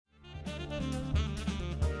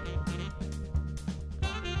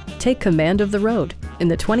Take command of the road in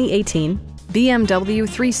the 2018 BMW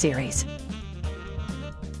 3 Series.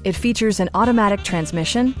 It features an automatic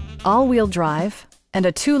transmission, all-wheel drive, and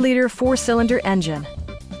a 2-liter 4-cylinder engine.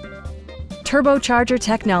 Turbocharger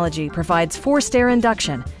technology provides forced air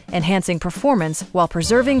induction, enhancing performance while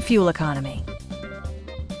preserving fuel economy.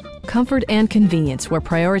 Comfort and convenience were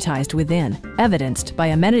prioritized within, evidenced by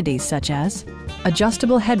amenities such as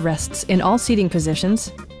adjustable headrests in all seating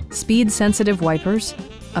positions, speed-sensitive wipers,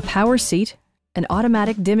 a power seat, an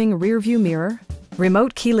automatic dimming rear-view mirror,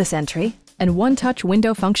 remote keyless entry, and one-touch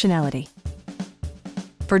window functionality.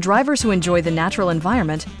 For drivers who enjoy the natural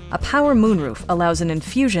environment, a power moonroof allows an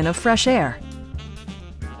infusion of fresh air.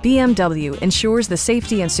 BMW ensures the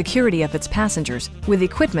safety and security of its passengers with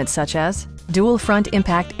equipment such as dual front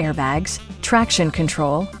impact airbags, traction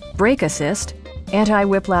control, brake assist,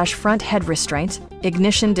 anti-whiplash front head restraints,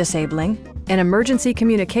 ignition disabling, an emergency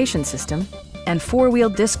communication system, and 4-wheel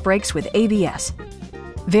disc brakes with ABS.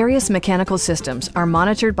 Various mechanical systems are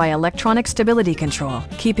monitored by electronic stability control,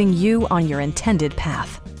 keeping you on your intended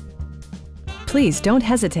path. Please don't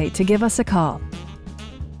hesitate to give us a call.